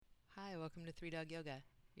welcome to Three Dog Yoga.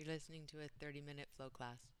 You're listening to a 30-minute flow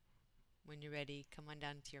class. When you're ready, come on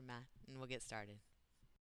down to your mat and we'll get started.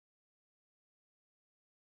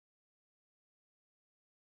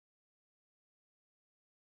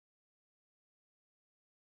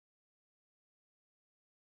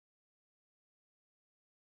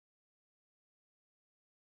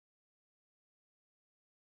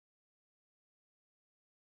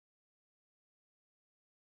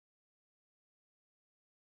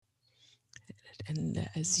 And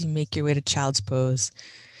as you make your way to child's pose,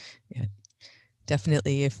 yeah,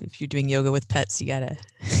 definitely if you're doing yoga with pets, you gotta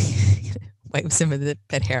wipe some of the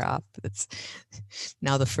pet hair off. That's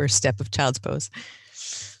now the first step of child's pose.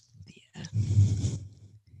 Yeah.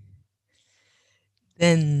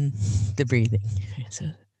 Then the breathing. So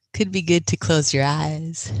could be good to close your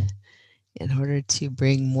eyes in order to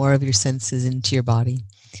bring more of your senses into your body.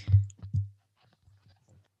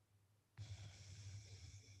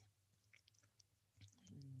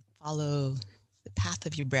 Follow the path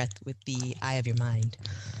of your breath with the eye of your mind.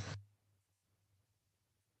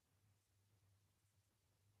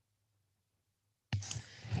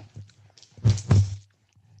 You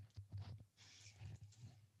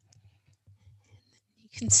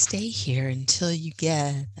can stay here until you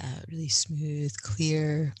get that really smooth,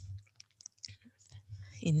 clear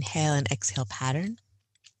inhale and exhale pattern.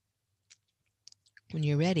 When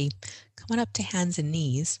you're ready, come on up to hands and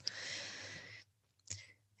knees.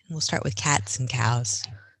 And we'll start with cats and cows.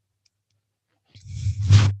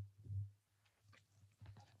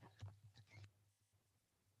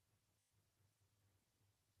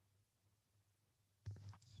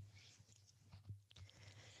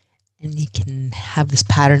 And you can have this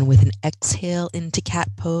pattern with an exhale into cat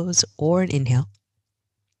pose or an inhale,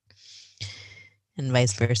 and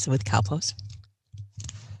vice versa with cow pose.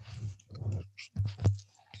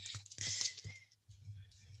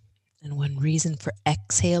 And one reason for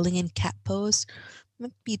exhaling in cat pose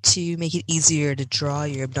might be to make it easier to draw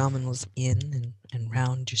your abdominals in and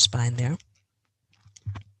round your spine there.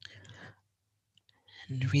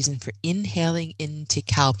 And the reason for inhaling into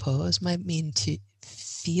cow pose might mean to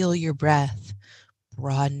feel your breath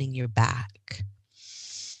broadening your back.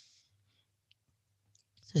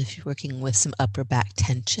 So if you're working with some upper back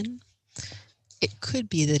tension, it could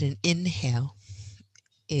be that an inhale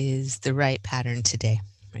is the right pattern today.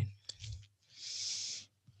 Right?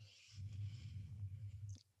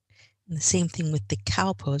 And the same thing with the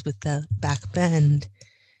cow pose with the back bend.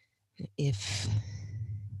 If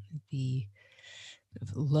the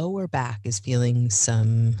lower back is feeling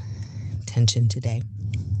some tension today,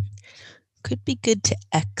 could be good to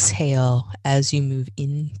exhale as you move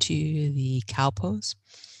into the cow pose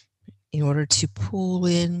in order to pull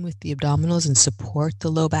in with the abdominals and support the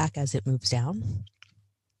low back as it moves down.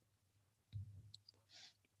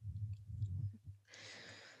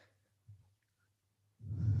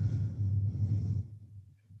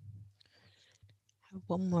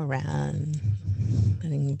 One more round,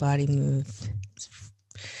 letting the body move,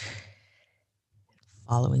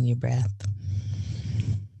 following your breath.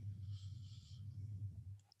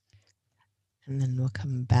 And then we'll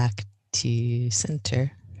come back to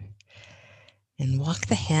center and walk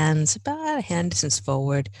the hands about a hand distance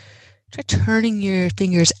forward. Try turning your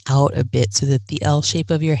fingers out a bit so that the L shape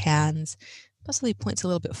of your hands possibly points a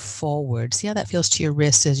little bit forward. See how that feels to your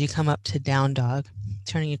wrists as you come up to down dog.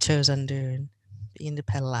 Turning your toes under and begin to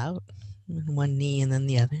pedal out. One knee and then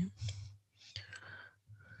the other.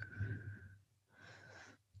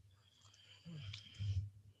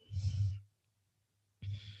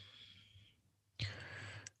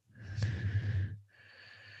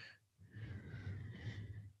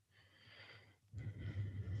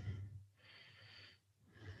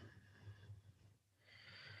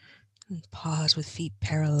 And pause with feet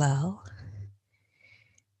parallel.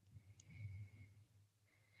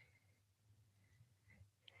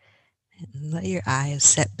 And let your eyes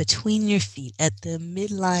set between your feet at the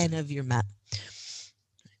midline of your mat.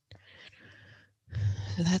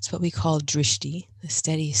 So that's what we call drishti, the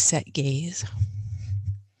steady set gaze.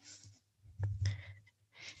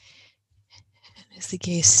 And as the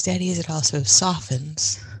gaze steadies, it also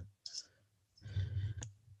softens.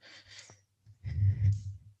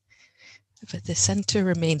 But the center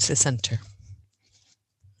remains the center.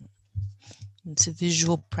 It's a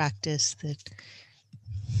visual practice that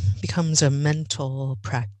becomes a mental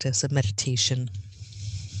practice, a meditation.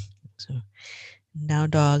 So now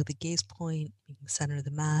dog, the gaze point, the center of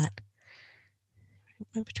the mat,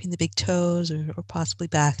 right between the big toes or possibly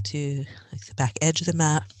back to like the back edge of the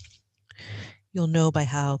mat. You'll know by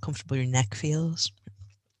how comfortable your neck feels.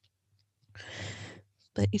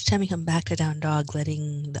 But each time you come back to down dog,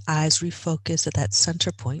 letting the eyes refocus at that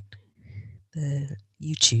center point.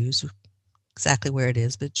 You choose exactly where it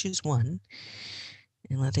is, but choose one,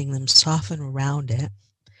 and letting them soften around it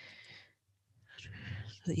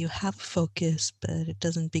so that you have focus, but it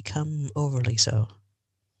doesn't become overly so.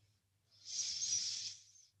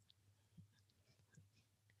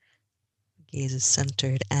 Gaze is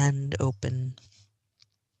centered and open.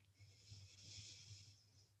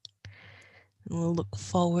 And we'll look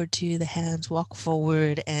forward to the hands, walk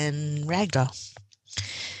forward, and ragdoll.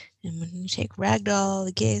 And when you take ragdoll,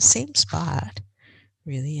 the gaze, same spot,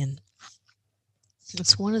 really. And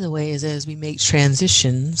it's one of the ways as we make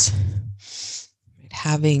transitions,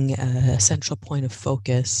 having a central point of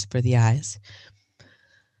focus for the eyes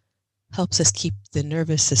helps us keep the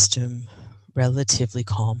nervous system relatively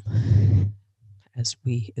calm as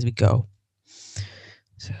we go.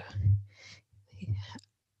 So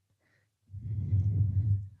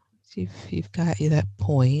see if you've got that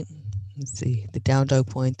point. Let's see, the down dog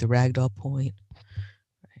point, the ragdoll point.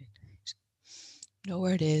 Right. Know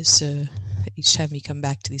where it is. So each time you come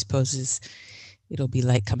back to these poses, it'll be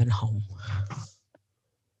like coming home.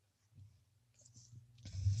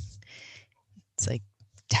 It's like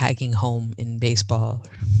tagging home in baseball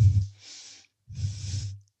or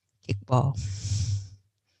kickball.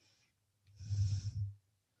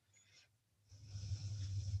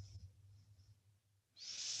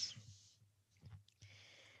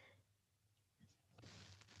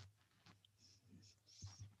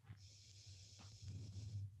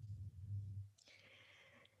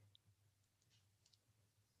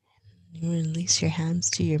 You release your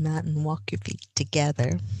hands to your mat and walk your feet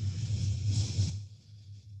together.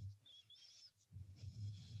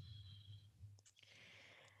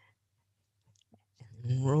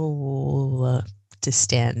 And roll up to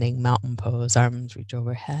standing mountain pose. Arms reach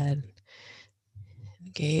overhead.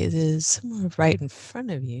 Gaze is somewhere right in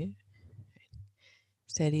front of you.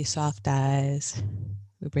 Steady, soft eyes.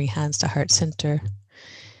 We bring hands to heart center.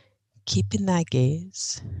 Keeping that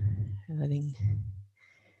gaze. Letting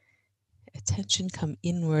attention come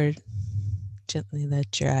inward. Gently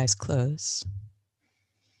let your eyes close.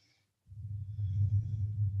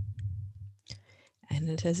 And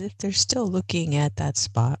it's as if they're still looking at that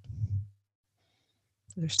spot.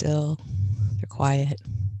 They're quiet.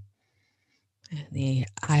 And the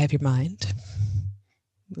eye of your mind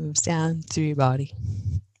moves down through your body,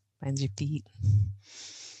 finds your feet.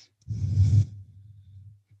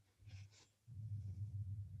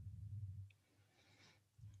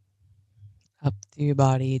 Up through your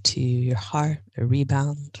body to your heart, a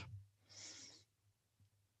rebound.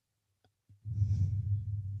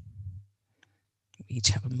 We each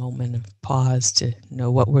have a moment of pause to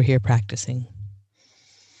know what we're here practicing.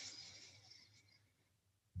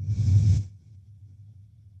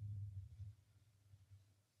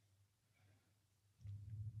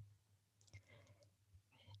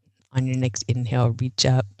 On your next inhale, reach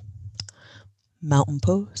up, mountain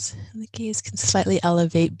pose. And the gaze can slightly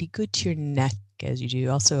elevate. Be good to your neck as you do,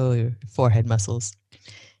 also your forehead muscles.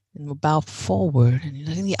 And we'll bow forward and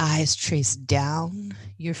letting the eyes trace down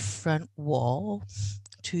your front wall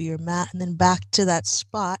to your mat and then back to that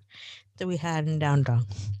spot that we had in down dog.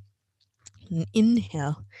 And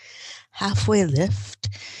inhale, halfway lift.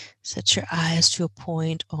 Set your eyes to a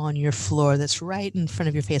point on your floor that's right in front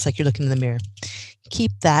of your face, like you're looking in the mirror.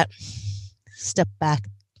 Keep that. Step back,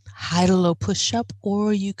 high to low push up,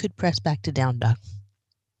 or you could press back to down dog.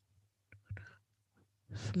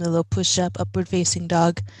 From the low push up, upward facing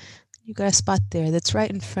dog, you got a spot there that's right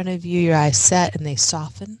in front of you. Your eyes set and they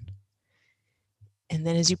soften. And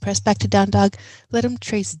then as you press back to down dog, let them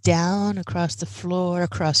trace down across the floor,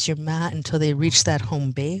 across your mat until they reach that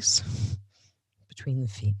home base between the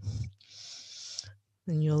feet.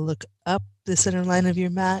 Then you'll look up the center line of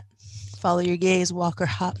your mat, follow your gaze, walk or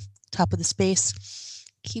hop, top of the space.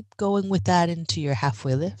 Keep going with that into your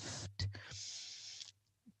halfway lift.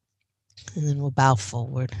 And then we'll bow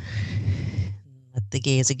forward. Let the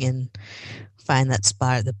gaze again find that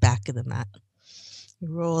spot at the back of the mat. We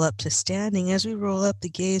roll up to standing. As we roll up, the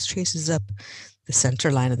gaze traces up the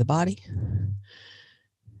center line of the body.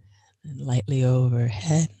 And lightly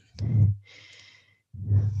overhead.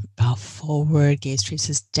 Bow forward, gaze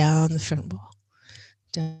traces down the front wall,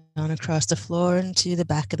 down across the floor into the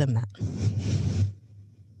back of the mat.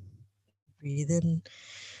 Breathe in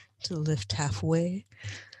to lift halfway.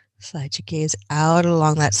 Slide your gaze out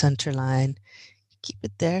along that center line. Keep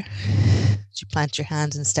it there. As you plant your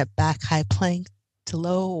hands and step back, high plank to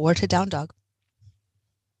low or to down dog.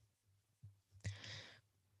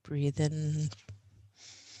 Breathe in.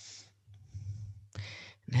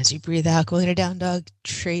 And as you breathe out, going to down dog,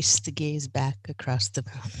 trace the gaze back across the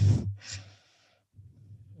mouth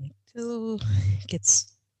until it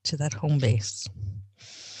gets to that home base.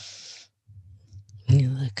 And you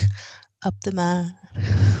look up the mat,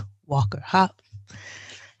 walk or hop,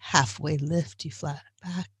 halfway lift, you flat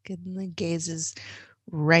back, and the gaze is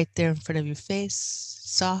right there in front of your face,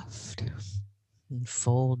 soft, and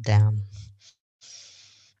fold down.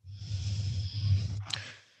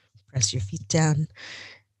 Press your feet down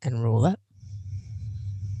and roll up.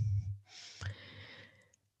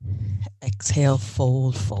 Exhale,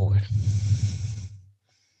 fold forward.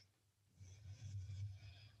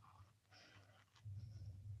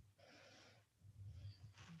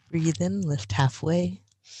 Breathe in, lift halfway.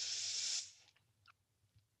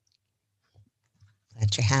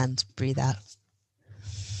 Plant your hands, breathe out.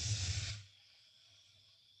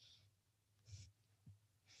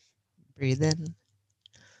 Breathe in.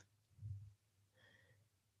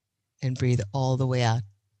 And breathe all the way out.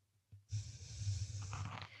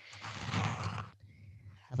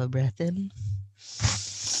 Have a breath in.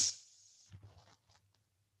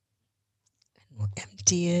 And we'll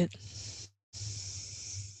empty it.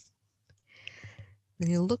 Then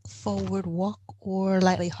you look forward, walk or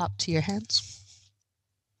lightly hop to your hands.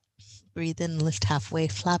 Breathe in, lift halfway,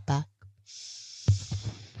 flat back.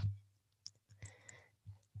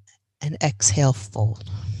 And exhale, fold.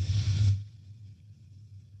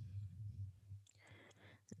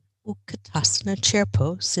 Utkatasana, chair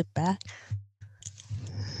pose, sit back.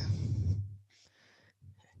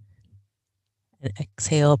 And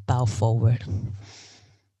exhale, bow forward.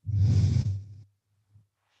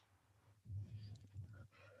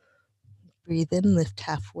 Breathe in, lift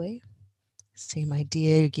halfway. Same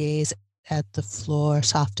idea, your gaze at the floor,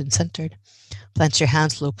 soft and centered. Plant your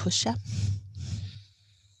hands, low push-up.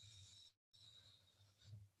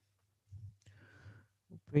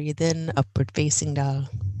 Breathe in, upward facing dog.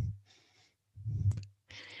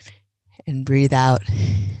 And breathe out,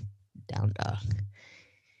 down dog.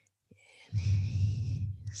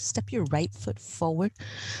 Step your right foot forward,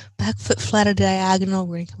 back foot flat or diagonal.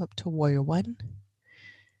 We're going to come up to warrior one.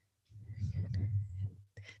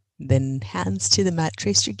 Then hands to the mat.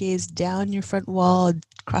 Trace your gaze down your front wall,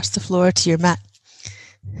 across the floor to your mat.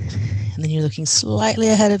 And then you're looking slightly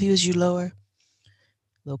ahead of you as you lower.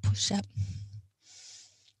 Low push-up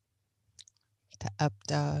to up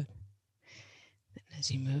dog. And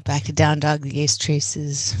as you move back to down dog, the gaze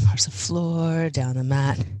traces across the floor, down the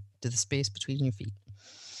mat, to the space between your feet.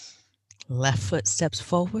 Left foot steps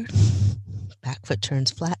forward. Back foot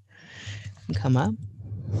turns flat. And come up.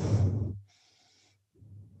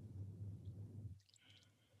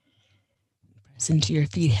 Press into your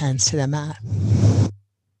feet, hands to the mat.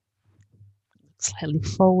 Slightly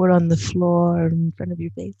forward on the floor in front of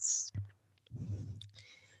your face.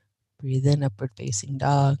 Breathe in, upward facing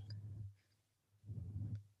dog.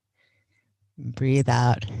 Breathe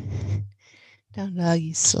out. Down dog,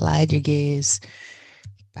 you slide your gaze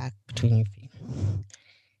back between your feet.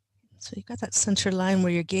 So you've got that center line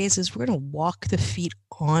where your gaze is. We're going to walk the feet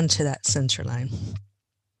onto that center line.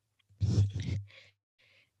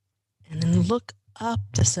 And then look up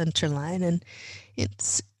the center line, and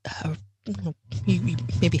it's you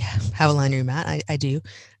maybe have a line on your mat. I do.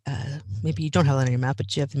 Maybe you don't have a line on your mat,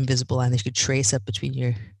 but you have an invisible line that you could trace up between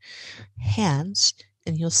your hands,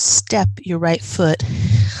 and you'll step your right foot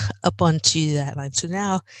up onto that line. So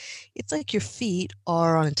now it's like your feet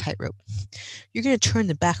are on a tightrope. You're going to turn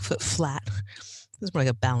the back foot flat. This is more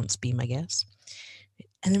like a balance beam, I guess.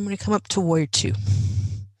 And then we're going to come up to warrior two.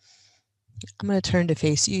 I'm going to turn to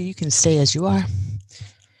face you. You can stay as you are.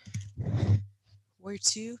 Warrior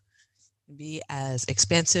two, be as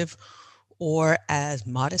expansive or as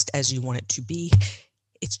modest as you want it to be.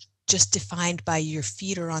 It's just defined by your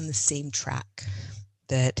feet are on the same track,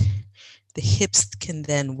 that the hips can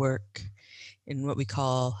then work in what we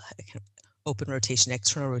call open rotation,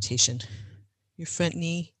 external rotation. Your front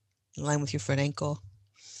knee in line with your front ankle,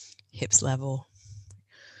 hips level.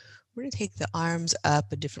 We're going to take the arms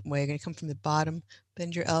up a different way. You're going to come from the bottom,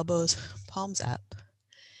 bend your elbows, palms up,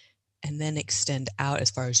 and then extend out as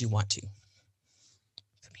far as you want to.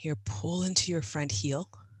 From here, pull into your front heel.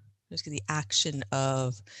 Just get the action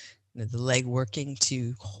of the leg working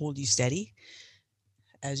to hold you steady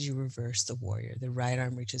as you reverse the warrior. The right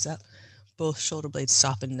arm reaches up, both shoulder blades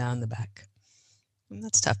soften down the back. And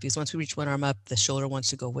that's tough because once we reach one arm up, the shoulder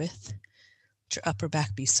wants to go with. Let your upper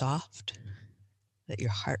back be soft. Let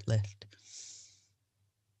your heart lift.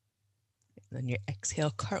 And then your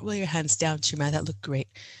exhale, cartwheel your hands down to your mat. That looked great.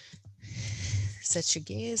 Set your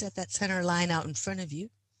gaze at that center line out in front of you.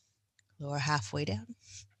 Lower halfway down.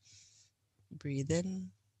 Breathe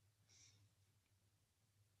in,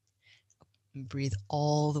 Breathe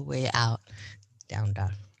all the way out, down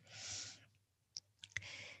dog.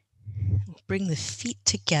 Bring the feet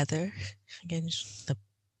together, again, the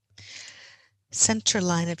center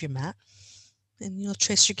line of your mat, and you'll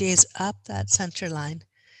trace your gaze up that center line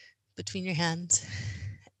between your hands,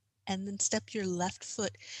 and then step your left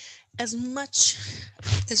foot as much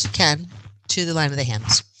as you can to the line of the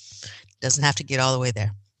hands. Doesn't have to get all the way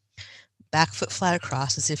there. Back foot flat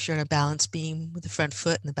across as if you're on a balance beam with the front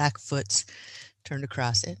foot and the back foot's turned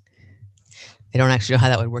across it. I don't actually know how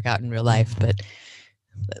that would work out in real life, but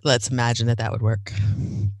let's imagine that that would work.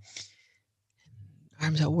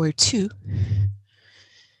 Arms out, warrior two.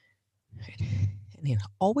 And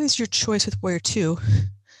always your choice with warrior two,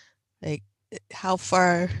 like how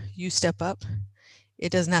far you step up.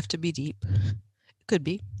 It doesn't have to be deep. It could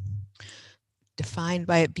be. Defined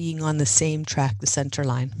by it being on the same track, the center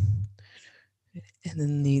line. And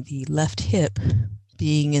then the left hip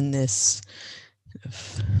being in this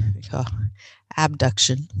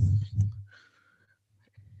abduction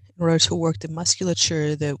in order to work the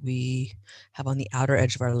musculature that we have on the outer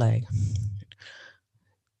edge of our leg.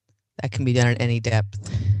 That can be done at any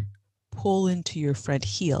depth. Pull into your front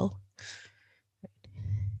heel.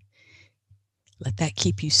 Let that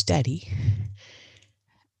keep you steady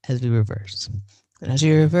as we reverse. And as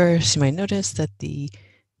you reverse, you might notice that the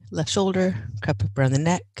left shoulder crept up around the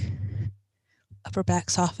neck, upper back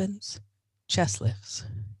softens, chest lifts.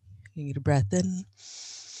 You get a breath in,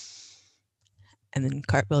 and then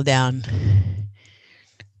cartwheel down.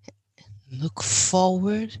 Look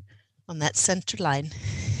forward on that center line.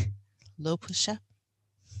 Low push-up.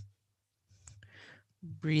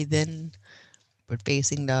 Breathe in, upward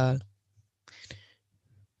facing dog.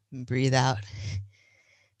 Breathe out,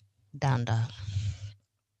 down dog.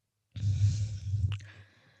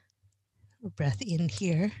 Breath in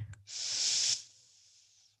here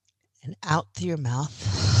and out through your mouth.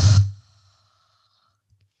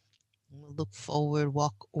 Look forward,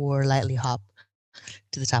 walk, or lightly hop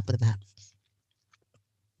to the top of the mat.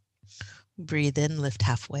 Breathe in, lift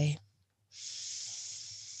halfway.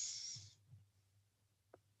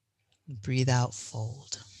 Breathe out,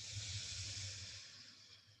 fold.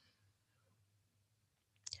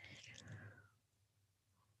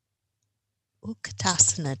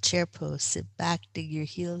 Utkatasana, chair pose. Sit back, dig your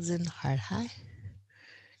heels in, heart high.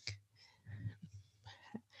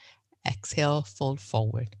 Exhale, fold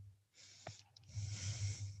forward.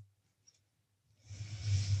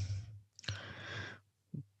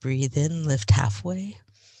 Breathe in, lift halfway.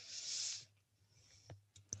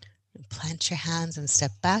 Plant your hands and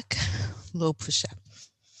step back, low push-up.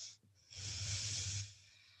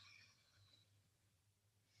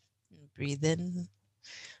 Breathe in,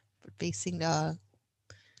 facing dog.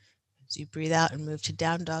 As you breathe out and move to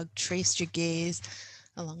down dog, trace your gaze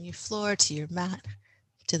along your floor to your mat,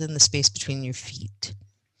 to then the space between your feet.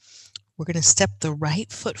 We're going to step the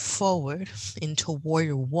right foot forward into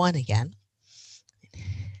warrior one again.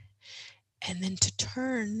 And then to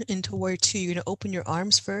turn into warrior two, you're going to open your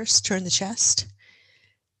arms first, turn the chest,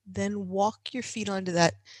 then walk your feet onto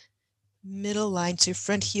that middle line. So your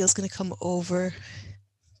front heel is going to come over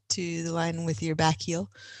to the line with your back heel.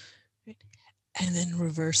 And then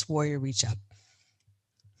reverse warrior reach up.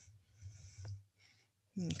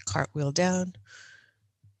 Cartwheel down.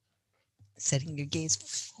 Setting your gaze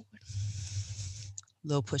forward.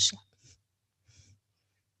 Low push up.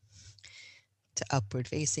 To upward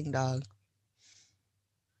facing dog.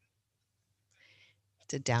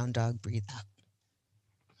 To down dog, breathe out.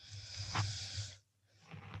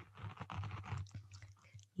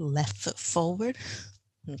 Left foot forward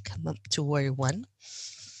and come up to warrior one.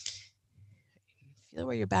 Feel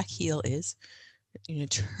where your back heel is. You're going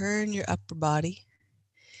to turn your upper body,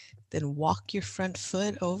 then walk your front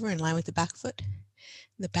foot over in line with the back foot.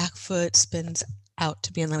 The back foot spins out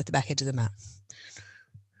to be in line with the back edge of the mat.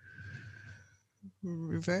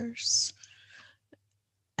 Reverse.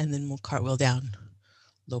 And then we'll cartwheel down,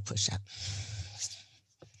 low push up.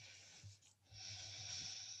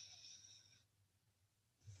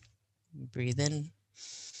 Breathe in.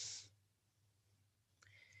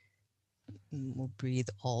 And we'll breathe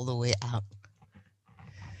all the way out.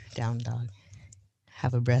 Down dog.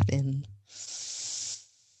 Have a breath in.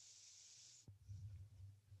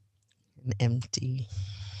 And empty.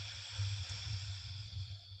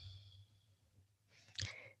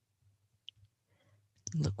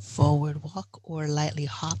 Look forward, walk, or lightly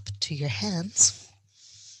hop to your hands.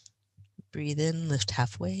 Breathe in, lift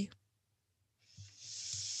halfway.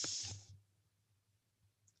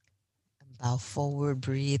 And bow forward,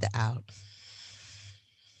 breathe out.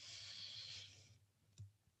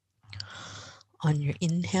 On your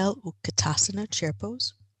inhale, Utkatasana, chair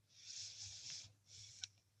pose.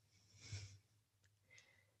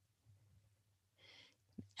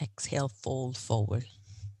 Exhale, fold forward.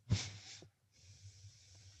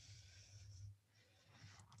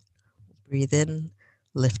 Breathe in,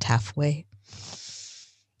 lift halfway.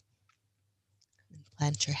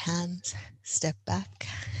 Plant your hands, step back,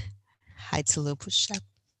 high to low push-up.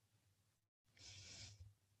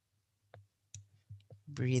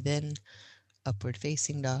 Breathe in, upward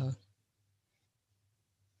facing dog.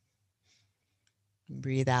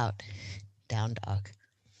 Breathe out, down dog.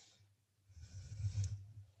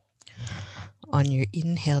 On your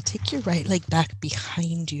inhale, take your right leg back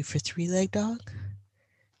behind you for three-leg dog.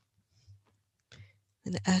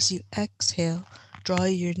 And as you exhale, draw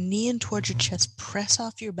your knee in towards your chest, press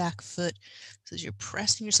off your back foot. So as you're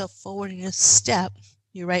pressing yourself forward in a step,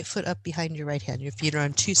 your right foot up behind your right hand. Your feet are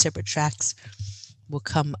on two separate tracks. We'll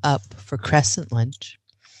come up for crescent lunge.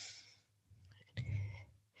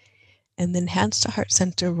 And then hands to heart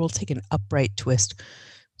center, we'll take an upright twist.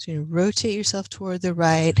 So you rotate yourself toward the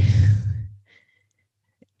right.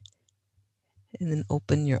 And then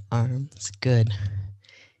open your arms. Good.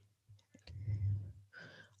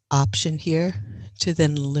 Option here to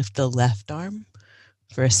then lift the left arm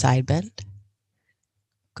for a side bend.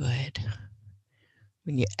 Good.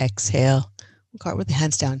 When you exhale, cartwheel the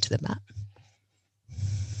hands down to the mat.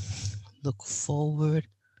 Look forward.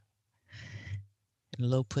 And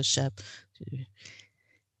low push-up.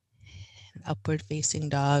 Upward facing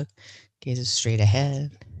dog. Gaze straight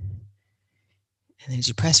ahead. And as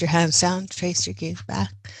you press your hands down, trace your gaze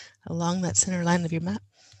back along that center line of your mat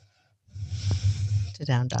to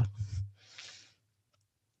down dog.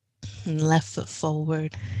 And left foot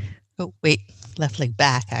forward. Oh, wait, left leg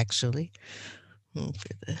back actually.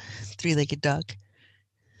 For the three-legged dog.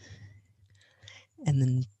 And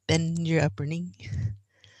then bend your upper knee.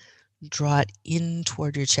 Draw it in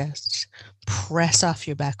toward your chest. Press off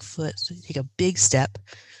your back foot. So you take a big step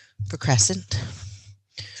for crescent.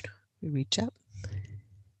 We reach up.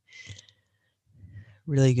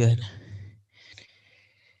 Really good.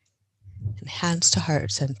 And hands to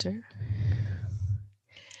heart center.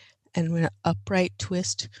 And we're going to upright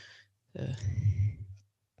twist.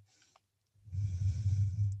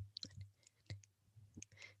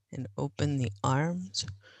 And open the arms.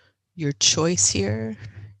 Your choice here,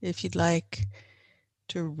 if you'd like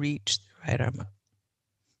to reach the right arm up.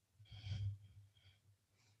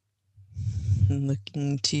 And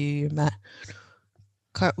looking to your mat.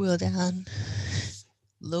 Cartwheel down.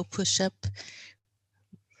 Low push-up.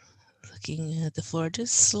 Looking at the floor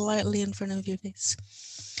just slightly in front of your face.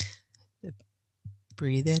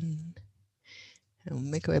 Breathe in. And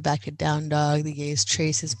we'll make our way back to down dog. The gaze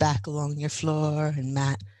traces back along your floor and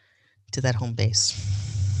mat to that home base.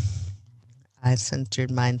 Eyes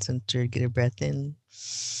centered, mind centered. Get a breath in.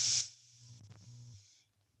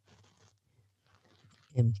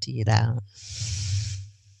 Empty it out.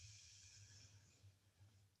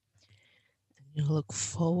 And you'll look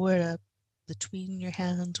forward up between your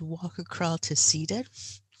hands. Walk or crawl to seated.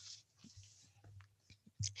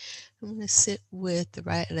 I'm going to sit with the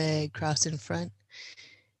right leg crossed in front.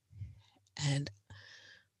 And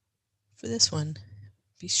for this one,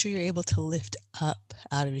 be sure you're able to lift up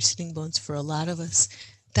out of your sitting bones. For a lot of us,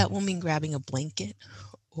 that will mean grabbing a blanket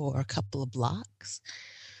or a couple of blocks.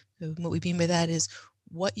 So what we mean by that is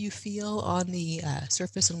what you feel on the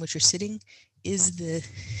surface on which you're sitting is the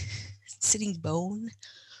sitting bone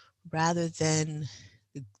rather than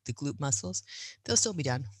the glute muscles. They'll still be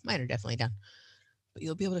down. Mine are definitely down. But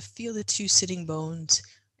you'll be able to feel the two sitting bones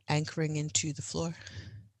anchoring into the floor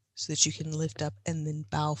so that you can lift up and then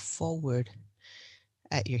bow forward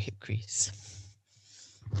at your hip crease.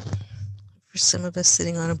 For some of us,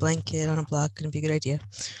 sitting on a blanket, on a block, going to be a good idea.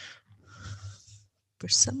 For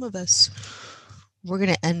some of us, we're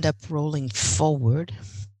going to end up rolling forward.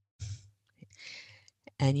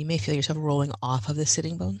 And you may feel yourself rolling off of the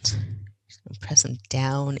sitting bones. Press them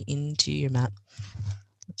down into your mat.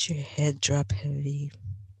 Let your head drop heavy.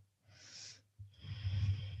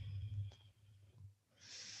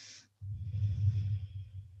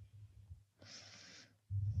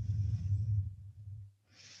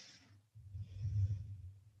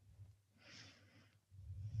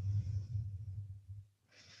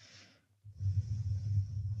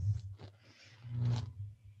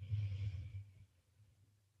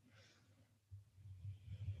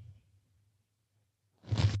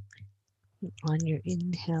 On your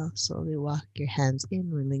inhale, slowly walk your hands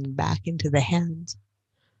in, leaning back into the hands.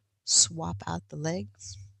 Swap out the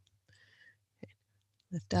legs.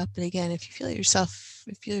 Lift up. And again, if you feel yourself,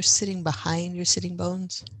 if you're sitting behind your sitting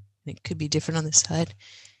bones, It could be different on the side.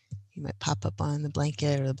 You might pop up on the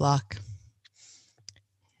blanket or the block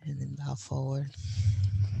and then bow forward.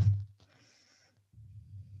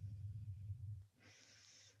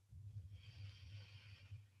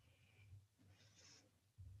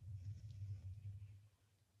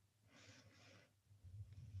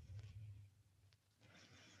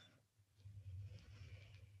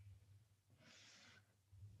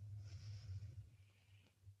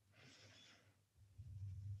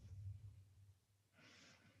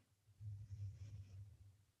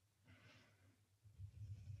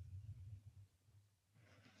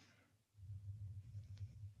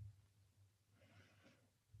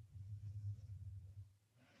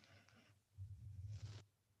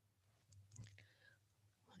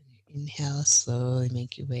 Inhale, slowly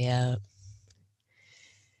make your way out.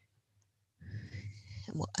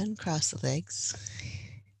 And we'll uncross the legs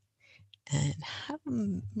and have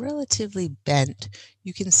them relatively bent.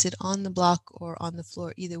 You can sit on the block or on the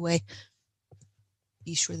floor, either way.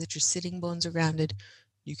 Be sure that your sitting bones are grounded.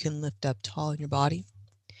 You can lift up tall in your body.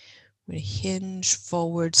 We're going to hinge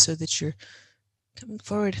forward so that you're coming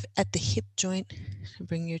forward at the hip joint.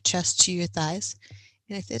 Bring your chest to your thighs.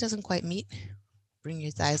 And if it doesn't quite meet, bring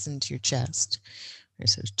your thighs into your chest. Right,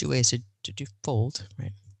 so there's two ways to do fold,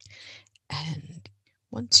 right? And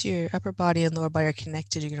once your upper body and lower body are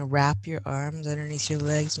connected, you're going to wrap your arms underneath your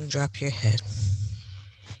legs and drop your head.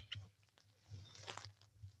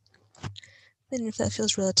 Then if that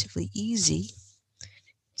feels relatively easy,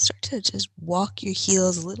 start to just walk your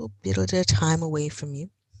heels a little bit at a time away from you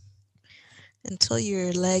until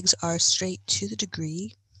your legs are straight to the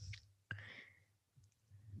degree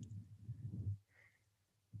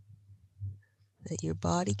that your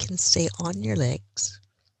body can stay on your legs.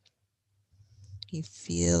 You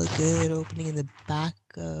feel a good opening in the back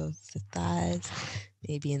of the thighs,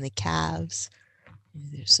 maybe in the calves.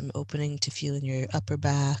 There's some opening to feel in your upper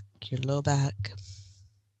back, your low back.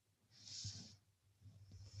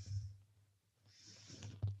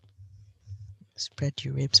 Spread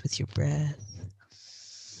your ribs with your breath.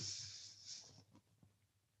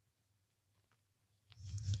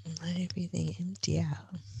 Let everything empty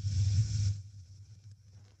out.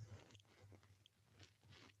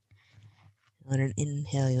 On an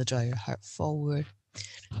inhale, you'll draw your heart forward,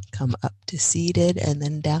 come up to seated, and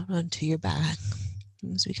then down onto your back.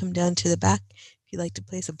 As we come down to the back, if you'd like to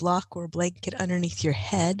place a block or a blanket underneath your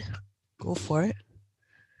head, go for it.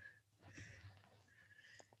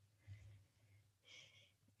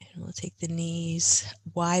 And we'll take the knees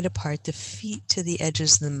wide apart, the feet to the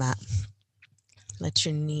edges of the mat. Let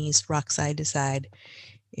your knees rock side to side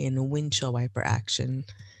in a windshield wiper action.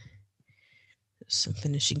 Some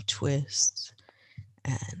finishing twists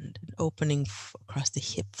and an opening across the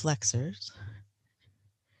hip flexors.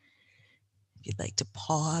 If you'd like to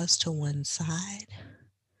pause to one side,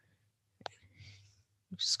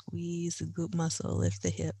 squeeze the glute muscle, lift the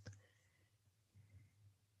hip.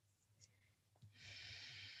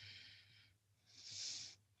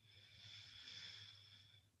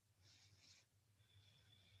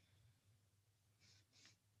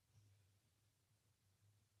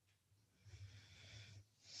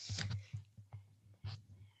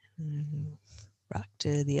 Rock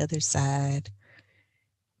to the other side.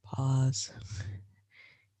 Pause.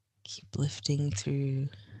 Keep lifting through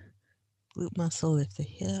glute muscle, lift the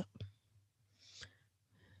hip.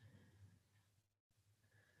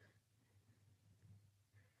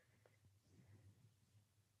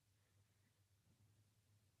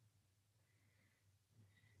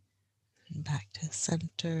 And back to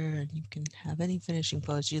center, and you can have any finishing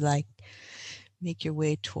pose you like. Make your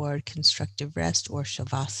way toward constructive rest or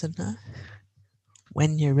shavasana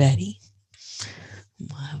when you're ready.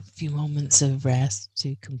 We'll have a few moments of rest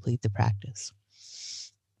to complete the practice.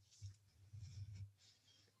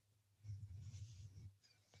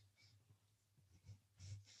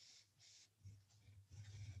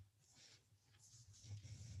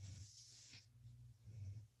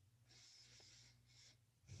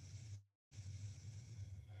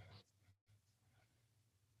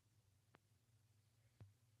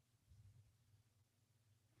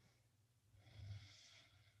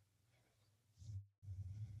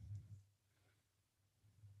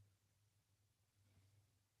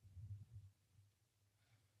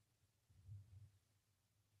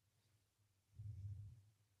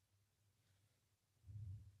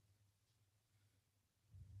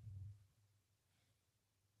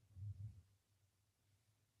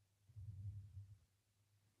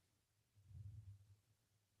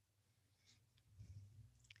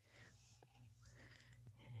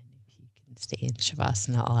 If you can stay in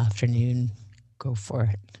shavasana all afternoon, go for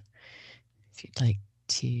it. If you'd like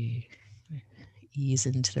to ease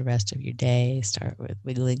into the rest of your day. Start with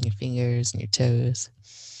wiggling your fingers and your toes.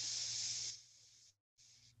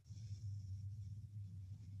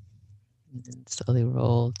 And then slowly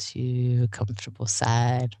roll to a comfortable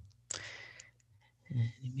side. And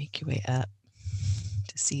you make your way up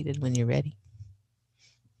to seated when you're ready.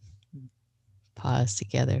 Pause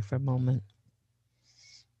together for a moment.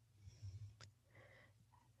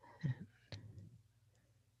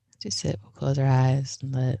 Just sit, we'll close our eyes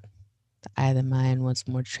and let the eye of the mind once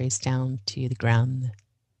more trace down to the ground,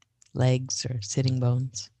 the legs or sitting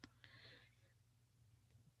bones.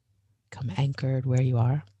 Come anchored where you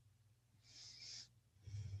are.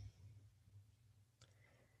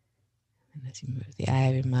 And as you move the eye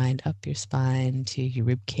of your mind up your spine to your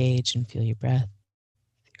rib cage and feel your breath,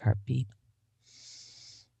 your heartbeat.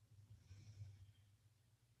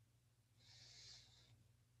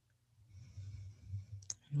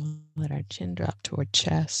 We'll let our chin drop toward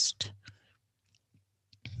chest,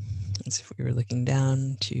 as if we were looking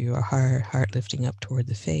down to our heart lifting up toward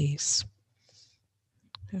the face.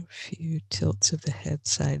 A few tilts of the head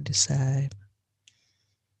side to side.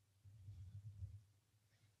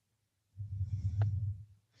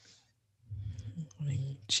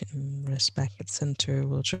 Letting chin rest back at center.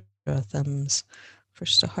 We'll draw thumbs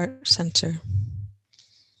first to heart center.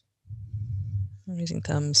 Raising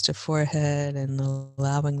thumbs to forehead and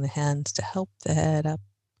allowing the hands to help the head up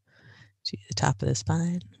to the top of the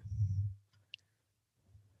spine.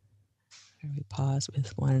 We pause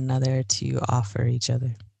with one another to offer each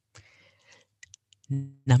other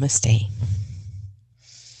namaste.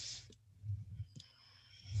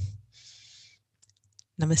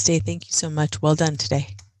 Namaste. Thank you so much. Well done today.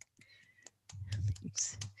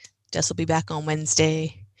 Thanks. Jess will be back on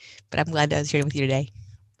Wednesday, but I'm glad I was here with you today.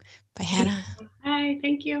 Bye, Hannah. Hi,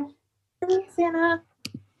 thank you. Thanks, Anna.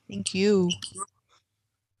 Thank you.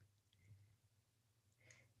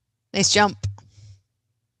 Nice jump.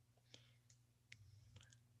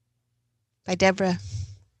 Bye, Deborah.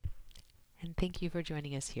 And thank you for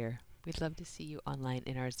joining us here. We'd love to see you online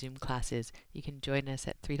in our Zoom classes. You can join us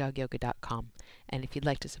at 3dogyoga.com. And if you'd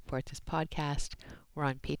like to support this podcast, we're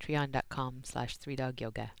on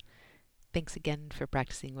patreon.com/3dogyoga. Thanks again for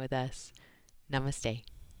practicing with us. Namaste.